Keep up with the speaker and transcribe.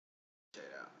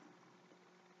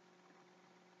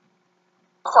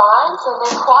signs, and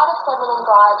they're quite a feminine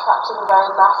guy trapped in a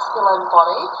very masculine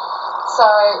body. So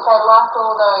they like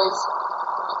all those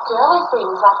girly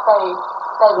things, like they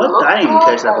look I didn't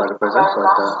catch that part of the first. very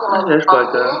masculine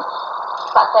from you,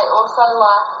 but they also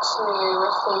like to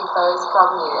receive those from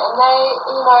you. And they,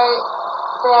 you know,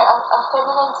 they're a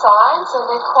feminine sign, so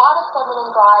they're quite a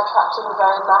feminine guy trapped in a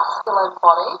very masculine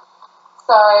body.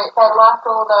 So they like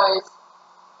all those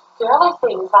girly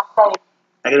things, like they.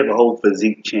 I could have a whole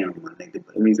physique channel, my nigga.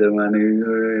 Let me say my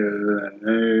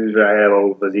nigga. I have a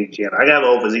whole physique channel. I got a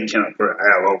whole physique channel for. I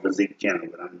have a whole physique channel,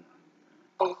 but I'm.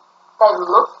 They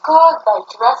look good. They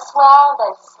dress well.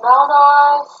 They smell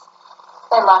nice.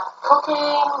 They like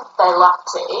cooking. They like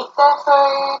to eat their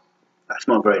food. I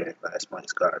smell great. I smell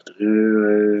cigars.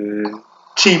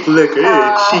 Cheap liquor.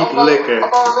 Cheap liquor.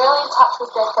 They're really in touch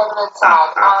with their feminine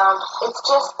side. It's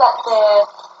just that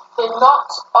they're not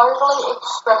overly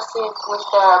expressive with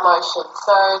their emotions.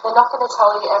 So they're not going to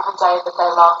tell you every day that they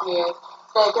love you.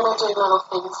 They're going to do little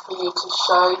things for you to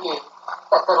show you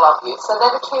that they love you. So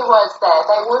they're the key words there.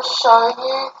 They will show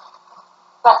you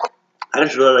that. I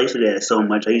just realized that so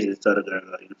much. I used to tell the girl,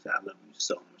 like, you know, I love you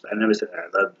so much. I never said I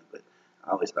love you, but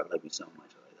I always said I love you so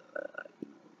much. You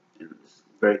know, and it's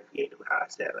very creative how I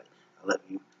said, like, I love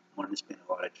you more than spending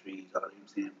all the trees, all that, you know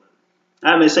what I'm saying? But I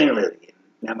haven't been saying it lately.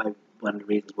 And that might be one of the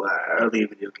reasons why our earlier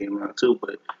video came around too.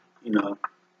 But, you know,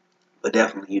 but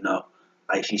definitely, you know,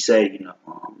 like she said, you know,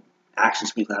 actions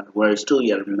speak louder than words too.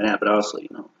 You gotta remember that, but also, you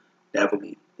know,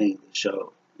 definitely things that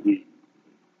show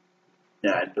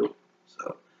that I do.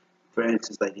 So, for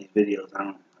instance, like these videos, I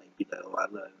don't like be like, oh, I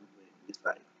love you, but it's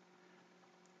like,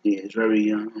 yeah, it's very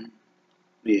yeah. So.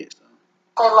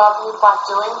 They love you by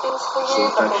doing things for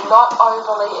you, but they're not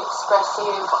overly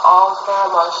expressive of their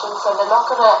emotions, so they're not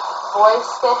going to voice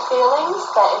their feelings.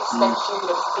 They expect you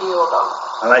to feel them.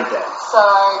 I like that. So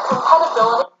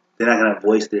compatibility. They're not going to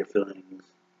voice their feelings.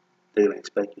 They're going to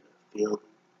expect you to feel them.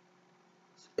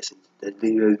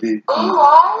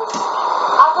 Wise,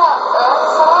 other earth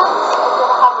signs are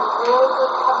going to have a really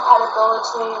good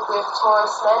compatibility with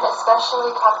Taurus men,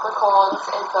 especially Capricorns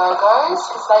and Virgos,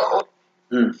 because they all.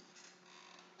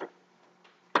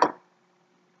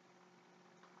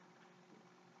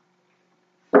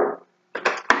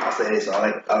 I'll say this: I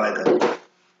like a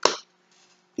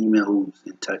female who's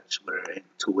in touch with her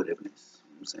intuitiveness.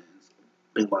 You know what I'm saying? So,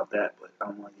 think about that, but I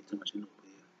don't want to get too much into it.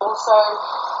 Also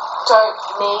don't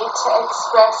need to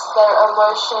express their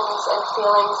emotions and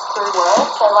feelings through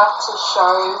words. They like to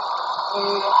show you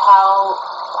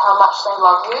how much they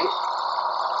love you.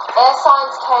 Air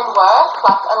signs can work,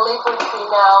 like a Libra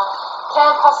female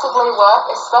can possibly work,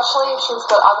 especially if she's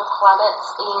got other planets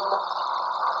in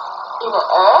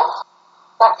Earth.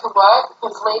 That can work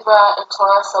because Libra and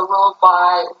Taurus are ruled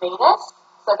by Venus,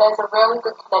 so there's a really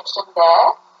good connection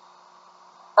there.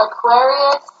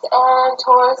 Aquarius and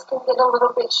Taurus can get a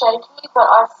little bit shaky, but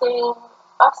I've seen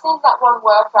that one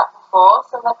work out before,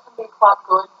 so that can be quite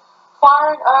good.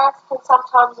 Fire and Earth can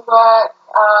sometimes work,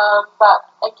 but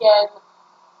again,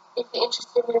 if you're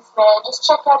interested in this man, just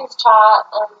check out his chart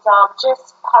and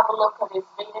just have a look at his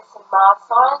Venus and Mars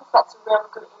signs. That's a really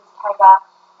good indicator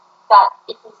that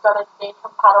if he's going to be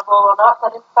compatible or not,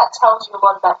 that tells you a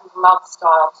lot about his love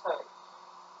style too.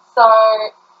 So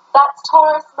that's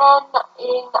Taurus men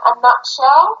in a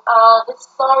nutshell.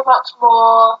 There's so much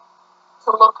more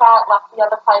to look at, like the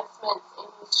other placements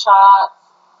in his chart.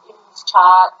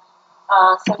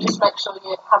 So just make sure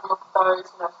you have a look at those,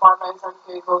 you know, find those on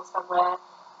Google somewhere.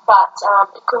 But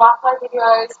if you like my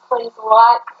videos, please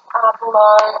like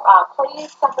below.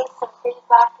 Please send me some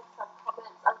feedback and some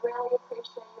comments. I really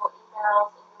appreciate your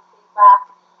emails and your feedback.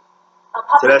 I'm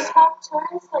happy to help too,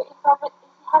 so if you have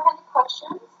any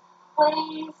questions,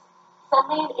 please send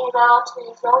me an email to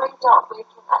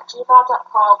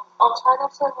zoe.weekend@gmail.com.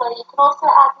 Alternatively, you can also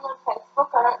add me on Facebook.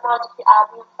 I don't mind if you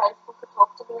add me on Facebook and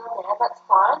talk to me on there, that's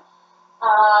fine.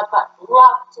 But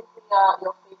love to hear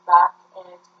your feedback,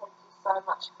 and thank you so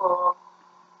much for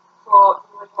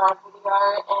viewing my video,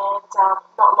 and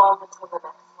not long until the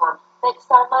next one. Thanks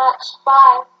so much.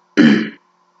 Bye.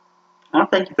 Oh,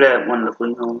 thank you for that wonderful,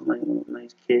 you know,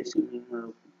 nice kiss, you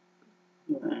know,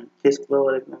 kiss glow,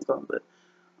 whatever you want to call it. But,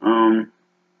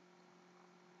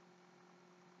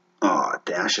 oh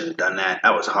damn, I should have done that.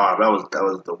 That was horrible. That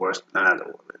was the worst. Not the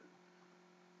worst.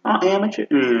 Oh, amateur.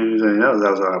 That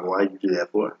was horrible. Why'd you do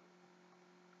that for?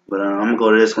 But I'm gonna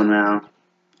go to this one now.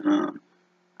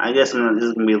 I guess this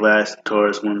is gonna be the last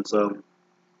Taurus one, so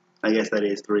I guess that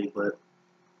is 3. But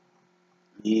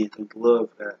yeah, thank the Lord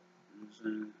for that.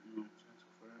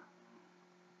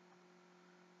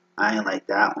 I ain't like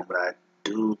that one, but I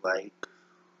do like.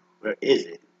 Where is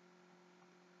it?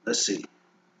 Let's see.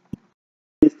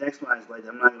 next one I just like.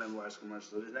 I'm not gonna watch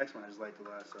commercials. This next one I just like a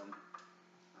lot, so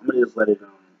I'm gonna just let it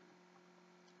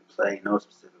play. No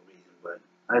specific reason, but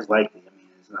I just liked it. I mean,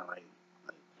 it's not like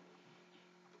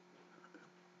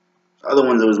other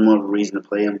ones. There was more of a reason to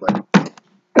play them, but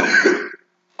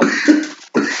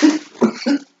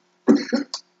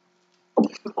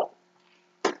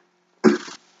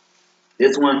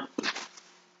this one,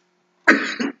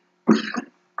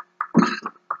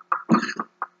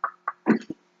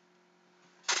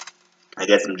 I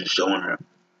guess I'm just showing her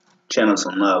channel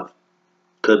some love.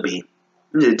 Could be.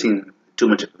 Too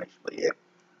much information, but yeah.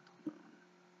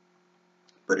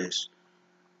 But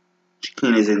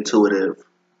Shakina is intuitive.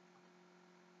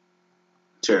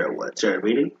 Tarot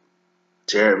reading?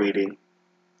 Tarot reading.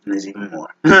 And there's even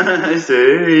more. I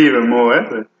said even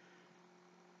more.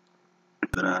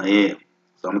 But yeah.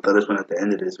 So I'm gonna throw this one at the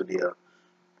end of this video.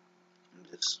 And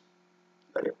just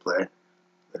let it play.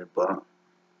 Let it bump.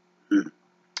 Let me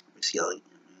see how you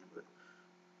but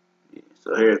yeah.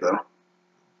 So here you go.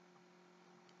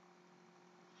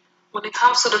 When it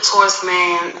comes to the Taurus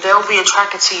man, they'll be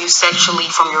attracted to you sexually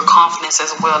from your confidence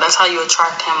as well. That's how you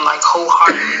attract him like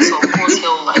wholeheartedly. So of course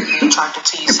he'll like be attracted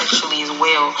to you sexually as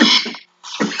well.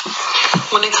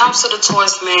 When it comes to the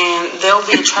Taurus man, they'll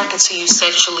be attracted to you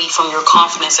sexually from your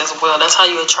confidence as well. That's how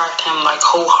you attract him like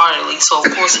wholeheartedly. So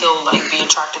of course he'll like be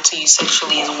attracted to you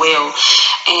sexually as well.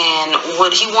 And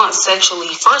what he wants sexually,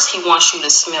 first he wants you to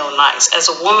smell nice. As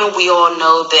a woman, we all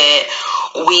know that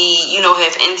we,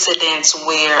 have incidents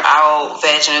where our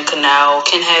vaginal canal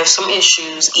can have some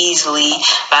issues easily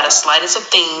by the slightest of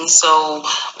things. So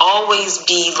always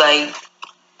be like,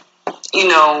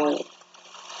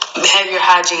 have your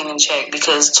hygiene in check,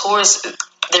 because Taurus,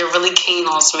 they're really keen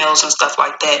on smells and stuff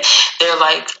like that. They're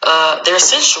like, they're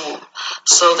sensual.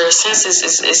 So their senses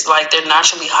is like they're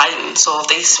naturally heightened. So if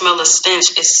they smell a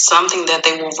stench, it's something that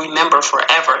they will remember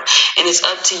forever. And it's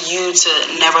up to you to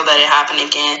never let it happen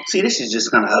again. See, this is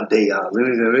just kind of update y'all.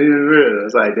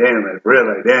 It's like, damn, like, real,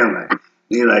 like, damn, like,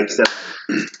 you like,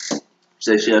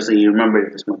 say you remember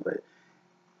it, if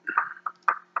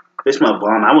it's my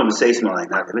bomb, I wouldn't say smell like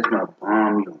nothing. If it's my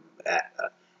bomb, you don't remember that.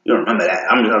 You don't remember that.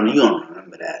 I'm just telling you, you don't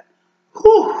remember that.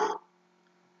 Whew.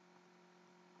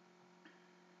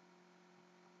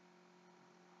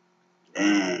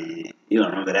 Dang, you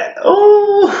don't remember that.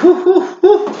 Oh,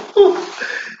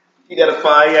 you got a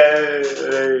fire,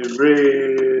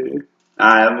 red.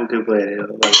 Alright, I'm gonna play it.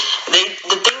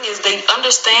 The thing is, they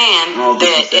understand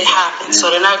that it happened,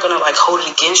 so they're not gonna like hold it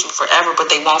against you forever, but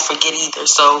they won't forget either.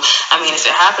 So, I mean, if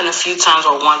it happened a few times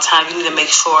or one time, you need to make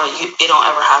sure it don't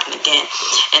ever happen again.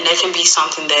 And that can be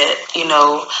something that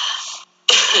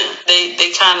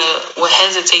they kind of will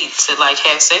hesitate to like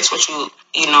have sex with you,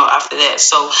 after that.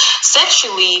 So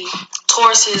sexually,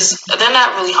 Tauruses, they're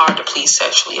not really hard to please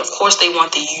sexually. Of course, they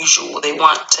want the usual. They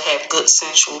want to have good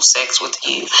sensual sex with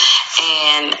you,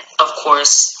 and of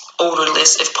course,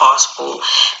 odorless if possible.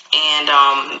 And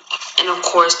of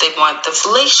course, they want the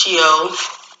fellatio,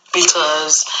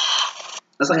 because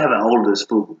that's like having odorless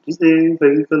food.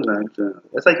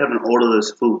 That's like having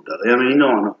odorless food, though. I mean, you know,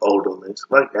 on an odorless,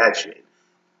 like that shit.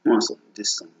 You want some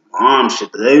bomb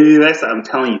shit. That's what I'm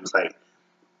telling you. It's like,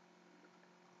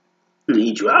 I'm gonna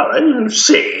eat you out, right?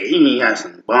 Shit, you need to have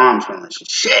some bombs from this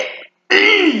shit.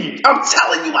 I'm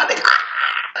telling you, my nigga.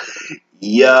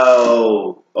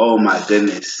 Yo, oh my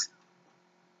goodness.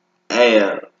 Hey,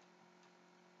 they're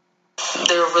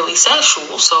really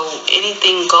sexual, so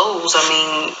anything goes. I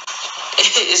mean,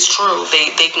 it's true.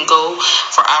 They can go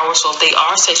for hours. So if they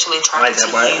are sexually attracted to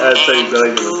you and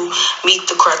you do meet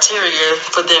the criteria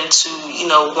for them to,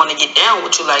 want to get down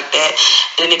with you like that,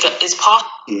 then it's possible.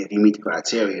 Yeah, if you meet the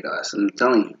criteria, though, I'm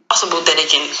telling you. Possible that it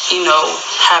can,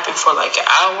 happen for like an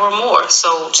hour or more.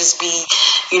 So just be,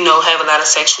 have a lot of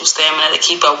sexual stamina to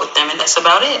keep up with them, and that's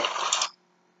about it.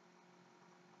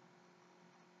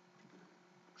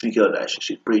 She killed that shit.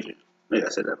 She's preaching. I think I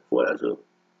said that before, that too.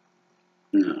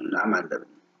 No, I'm not done.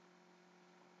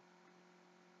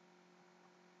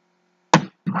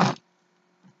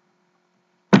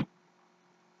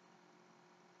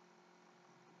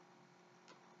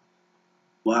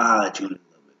 Well, I'll let you in a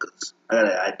little bit, because I got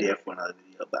an idea for another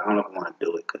video, but I don't know if I want to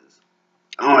do it, because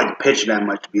I don't like the picture that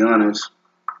much, to be honest.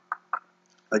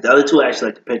 Like, the other two, I actually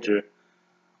like the picture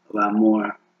a lot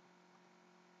more.